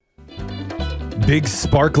Big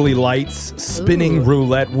sparkly lights, spinning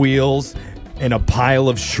roulette wheels, and a pile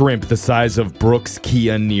of shrimp the size of Brooks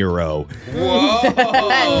Kia Nero.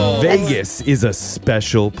 Whoa! Vegas is a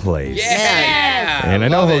special place. Yeah! And I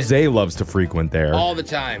know Love it. Jose loves to frequent there. All the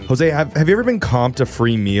time. Jose, have you ever been comped a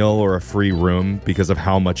free meal or a free room because of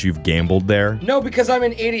how much you've gambled there? No, because I'm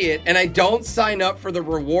an idiot and I don't sign up for the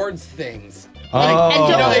rewards things. Oh.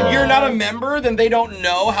 You know, if you're not a member, then they don't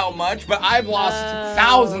know how much, but I've lost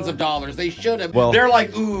thousands of dollars. They should have. Well- They're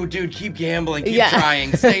like, ooh, dude, keep gambling, keep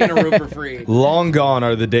trying, stay in a room for free. Long gone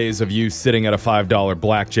are the days of you sitting at a $5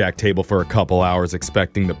 blackjack table for a couple hours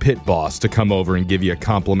expecting the pit boss to come over and give you a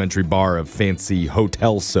complimentary bar of fancy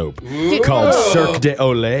hotel soap called Cirque de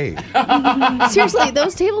Olay. Seriously,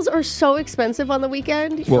 those tables are so expensive on the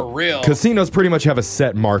weekend. For real. Casinos pretty much have a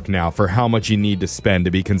set mark now for how much you need to spend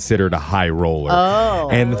to be considered a high roller. Oh.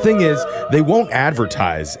 And the thing is, they won't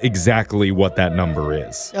advertise exactly what that number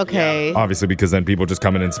is. Okay. Obviously, because then people just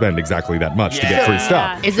come in and spend exactly that much to get free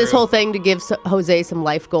stuff. Is this whole thing to give Jose some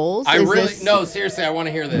life goals? No, seriously, I want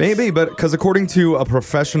to hear this. Maybe, but because according to a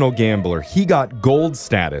professional gambler, he got gold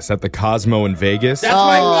status at the Cosmo in Vegas. That's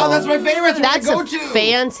my favorite. That's where I go to.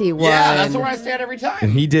 Fancy one. Yeah, that's where I stay at every time.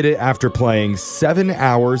 And he did it after playing 7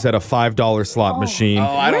 hours at a $5 slot machine. Oh,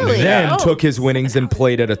 I don't Really? do Then that. took his winnings and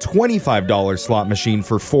played at a $25 slot machine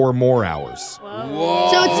for 4 more hours. Whoa.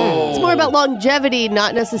 So it's more about longevity,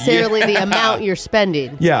 not necessarily the amount you're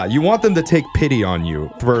spending. Yeah, you want them to take pity on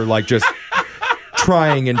you for like just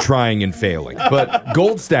trying and failing. But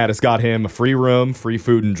gold status got him a free room, free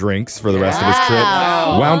food and drinks for the rest of his trip.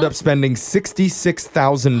 Wow. Wound up spending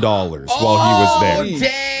 $66,000 while he was there.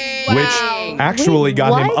 Dang. Which actually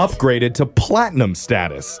got him What? upgraded to platinum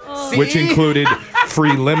status, which included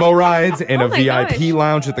free limo rides and a my VIP gosh.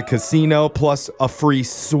 lounge at the casino, plus a free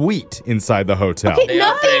suite inside the hotel. Okay, They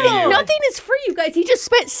upgraded you. nothing is free, you guys. He just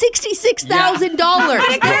spent $66,000.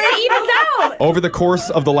 It evens out. Over the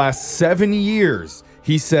course of the last 7 years,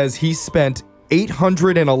 he says he spent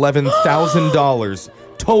 $811,000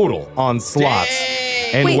 total on slots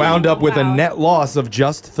and Wait. wound up with a net loss of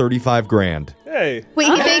just $35,000. Hey. Wait,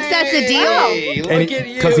 he thinks that's a deal? Hey, look at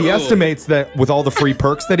you. Because he estimates that with all the free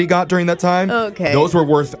perks that he got during that time, Okay. those were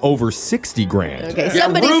worth over $60,000. Okay, Yeah,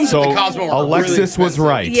 somebody. rooms So at the Cosmo are Alexis really was expensive.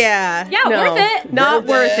 right. Yeah. Yeah, No. worth it. Not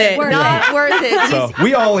worth it. Worth Not it. worth it. So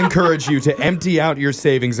we all encourage you to empty out your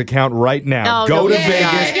savings account right now. Oh, Go no, to yeah.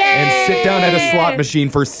 Vegas and sit down at a slot machine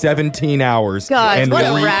for 17 hours God, and what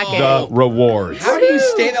a reap racket. the rewards. How do you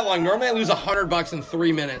stay that long? Normally I lose $100 in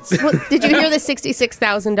 3 minutes. Well, did you hear the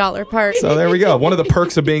 $66,000 part? So there we go. One of the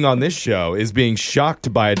perks of being on this show is being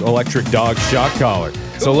shocked by an electric dog shock collar.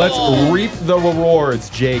 So let's reap the rewards,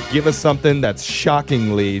 Jake. Give us something that's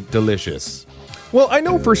shockingly delicious. Well, I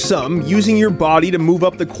know for some, using your body to move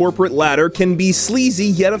up the corporate ladder can be sleazy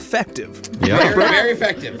yet effective. Yeah. Very, very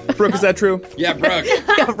effective. Brooke, is that true? Yeah, Brooke.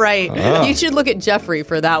 Yeah, right. You should look at Jeffrey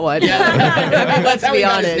for that one. Let's be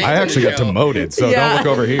honest. I actually got demoted, so Yeah. don't look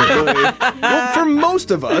over here. Well, for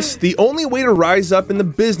most of us, the only way to rise up in the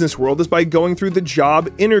business world is by going through the job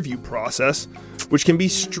interview process, which can be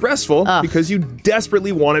stressful because you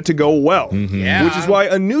desperately want it to go well. Yeah. Which is why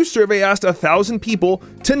a new survey asked 1,000 people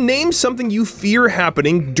to name something you fear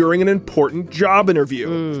happening during an important job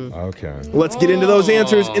interview. Okay. Let's get into those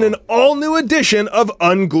answers in an all-new edition of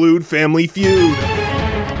Unglued Family Feud.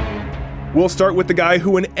 We'll start with the guy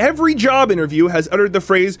who in every job interview has uttered the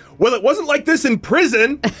phrase, "Well, it wasn't like this in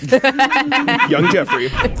prison." Young Jeffrey.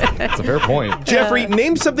 That's a fair point. Jeffrey,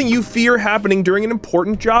 name something you fear happening during an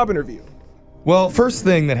important job interview. Well, first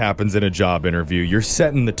thing that happens in a job interview, you're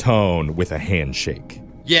setting the tone with a handshake.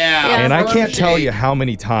 Yeah. And I firm can't tell shake. you how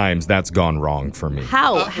many times that's gone wrong for me.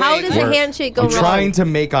 How? How wait, does a handshake go I'm wrong? trying to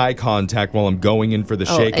make eye contact while I'm going in for the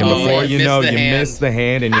shake, and and before you you miss know, the you hand. miss the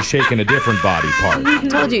hand and you're shaking a different body part. I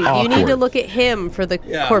told you, you need to Awkward. look at him for the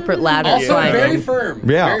Yeah. corporate ladder. Also, climb. very firm.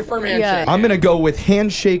 Yeah. Very firm handshake. Yeah. I'm going to go with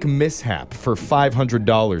handshake mishap for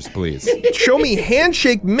 $500, please. Show me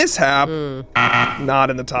handshake mishap.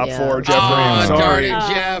 Not in the top Yeah. four, Jeffrey. Oh, I'm darn sorry. it,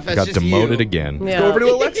 Jeff. That's Got just demoted you. again. Yeah. Go over to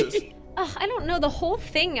Alexis. Ugh, I don't know. The whole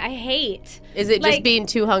thing I hate. Is it just Like- being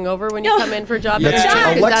too hungover when you No. come in for a job? Yeah. interview? That's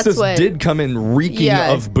 'Cause Alexis that's what, did come in reeking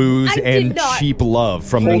Yeah. of booze I did and not. cheap love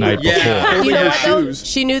from the Hold night it. Yeah. before. Holding You know his what, though? shoes.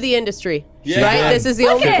 She knew the industry, Yeah. right? This is the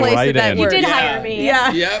Look only it. place Right that in. You works. did Yeah. hire me.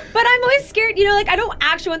 Yeah. Yep. But I'm always scared, you know, like I don't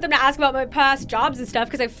actually want them to ask about my past jobs and stuff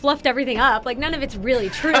because I fluffed everything up. Like none of it's really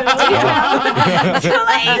true. You know? So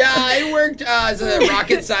like, Yeah, I worked as a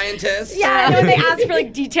rocket scientist. yeah, I know they ask for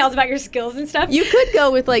like details about your skills and stuff. You could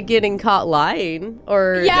go with like getting caught lying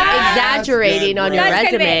or Yeah. exaggerating That's on good, your bro. That's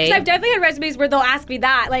kind of it. resume. 'Cause I've definitely had resumes where they'll ask me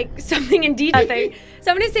that, like something in detail thing.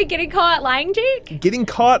 So I'm gonna say getting caught lying, Jake. Getting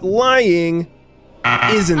caught lying.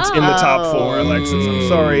 isn't in the top 4, Alexis. I'm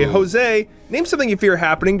sorry. Jose, name something you fear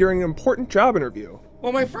happening during an important job interview.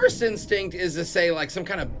 Well, my first instinct is to say like some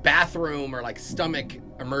kind of bathroom or like stomach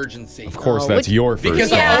emergency. Of course, that's your first. Because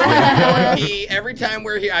thought. I always go to pee every time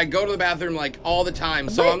we're here. I go to the bathroom like all the time.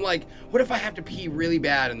 So I'm like, what if I have to pee really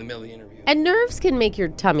bad in the middle of the interview? And nerves can make your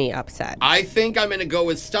tummy upset. I think I'm going to go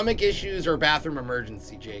with stomach issues or bathroom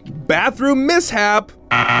emergency, Jake. Bathroom mishap.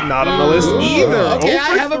 Not on the list either. Okay, 0 I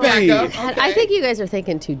for have a 3. backup. God, Okay. I think you guys are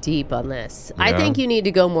thinking too deep on this. I Yeah. think you need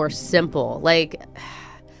to go more simple. Like,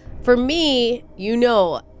 for me,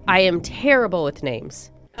 I am terrible with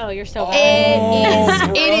names. Oh, you're so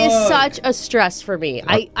It is such a stress for me.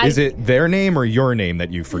 Is it their name or your name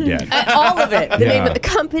that you forget? all of it? The name Yeah. of the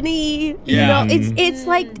company. Yeah. It's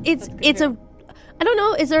like it's a. I don't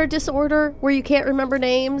know. Is there a disorder where you can't remember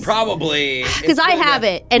names? Probably. Because I have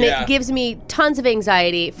it, and Yeah. it gives me tons of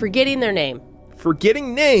anxiety forgetting their name.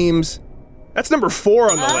 Forgetting names. That's number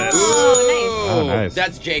 4 on the list. Oh, nice.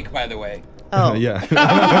 That's Jake, by the way. Oh, Yeah.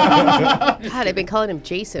 God, I've been calling him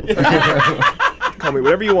Jason. Call me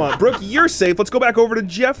whatever you want. Brooke, you're safe. Let's go back over to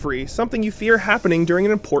Jeffrey. Something you fear happening during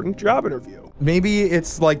an important job interview. Maybe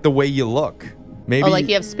it's like the way you look. Maybe. Oh, like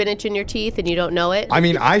you have spinach in your teeth and you don't know it? I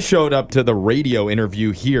mean, I showed up to the radio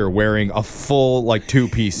interview here wearing a full like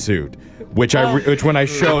 2-piece suit, which when I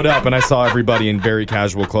showed up and I saw everybody in very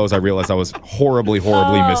casual clothes, I realized I was horribly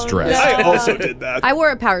misdressed. I also did that. I wore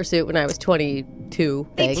a power suit when I was 22.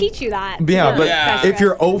 They thing. teach you that. Yeah, but Yeah. if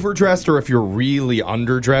you're overdressed or if you're really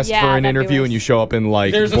underdressed Yeah, for an that'd be interview worse. and you show up in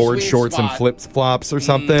like There's a board sweet shorts and spot. flip-flops or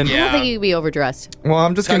something. yeah. I don't think you could be overdressed. Well,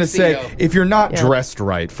 I'm just going to say, Tuxedo. if you're not Yeah. dressed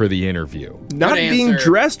right for the interview, Not Good being answer.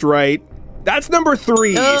 dressed right. That's number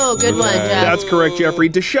 3. Oh, good one, Jeff. That's correct, Jeffrey.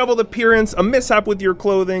 Disheveled appearance, a mishap with your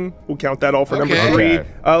clothing. We'll count that all for number Okay. 3. Okay.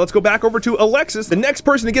 Let's go back over to Alexis. The next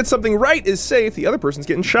person to get something right is safe. The other person's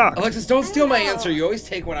getting shocked. Alexis, don't steal my answer. You always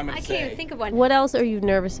take what I'm going I to can't say. even think of one. What else are you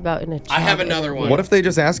nervous about in a job? I have another one. what if they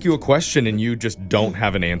just ask you a question and you just don't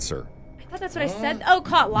have an answer? I thought that's what I said. Oh,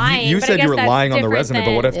 caught lying. You but I said guess you were that's lying on the different resume,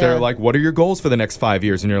 but what if Yeah. they're like, what are your goals for the next 5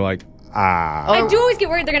 years? And you're like, I do always get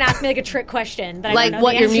worried they're going to ask me like a trick question. That I Like don't know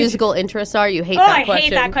what the your answer to. musical interests are? You hate Oh, that I question. hate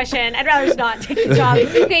that question. I'd rather just not take the job.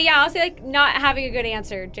 Okay, yeah, I'll say like not having a good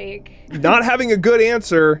answer, Jake. Not having a good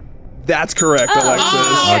answer. That's correct, Alexis.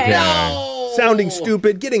 Oh, Okay. no. Sounding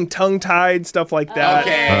stupid, getting tongue-tied, stuff like that.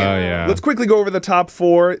 Okay. oh, yeah. Let's quickly go over the top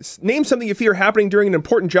 4. Name something you fear happening during an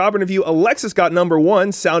important job interview. Alexis got number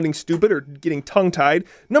 1, sounding stupid or getting tongue-tied.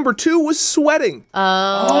 Number 2 was sweating,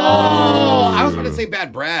 Oh, I was going to say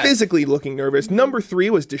bad breath. physically looking nervous. Number 3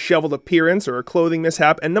 was disheveled appearance or a clothing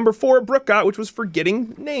mishap. And number 4, Brooke got, which was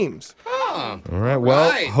forgetting names. Huh. All right, well,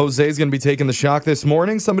 right. Jose's going to be taking the shock this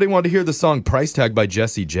morning. Somebody wanted to hear the song Price Tag by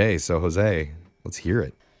Jessie J. So, Jose, let's hear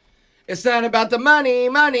it. It's not about the money,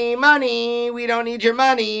 money, money. We don't need your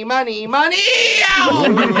money, money, money. Ow!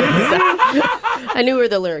 I knew where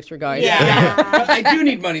the lyrics were going. Yeah. But I do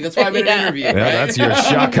need money. That's why I'm in an interview. Yeah, right? that's your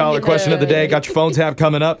shock collar question of the day. Got your phone tab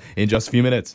coming up in just a few minutes.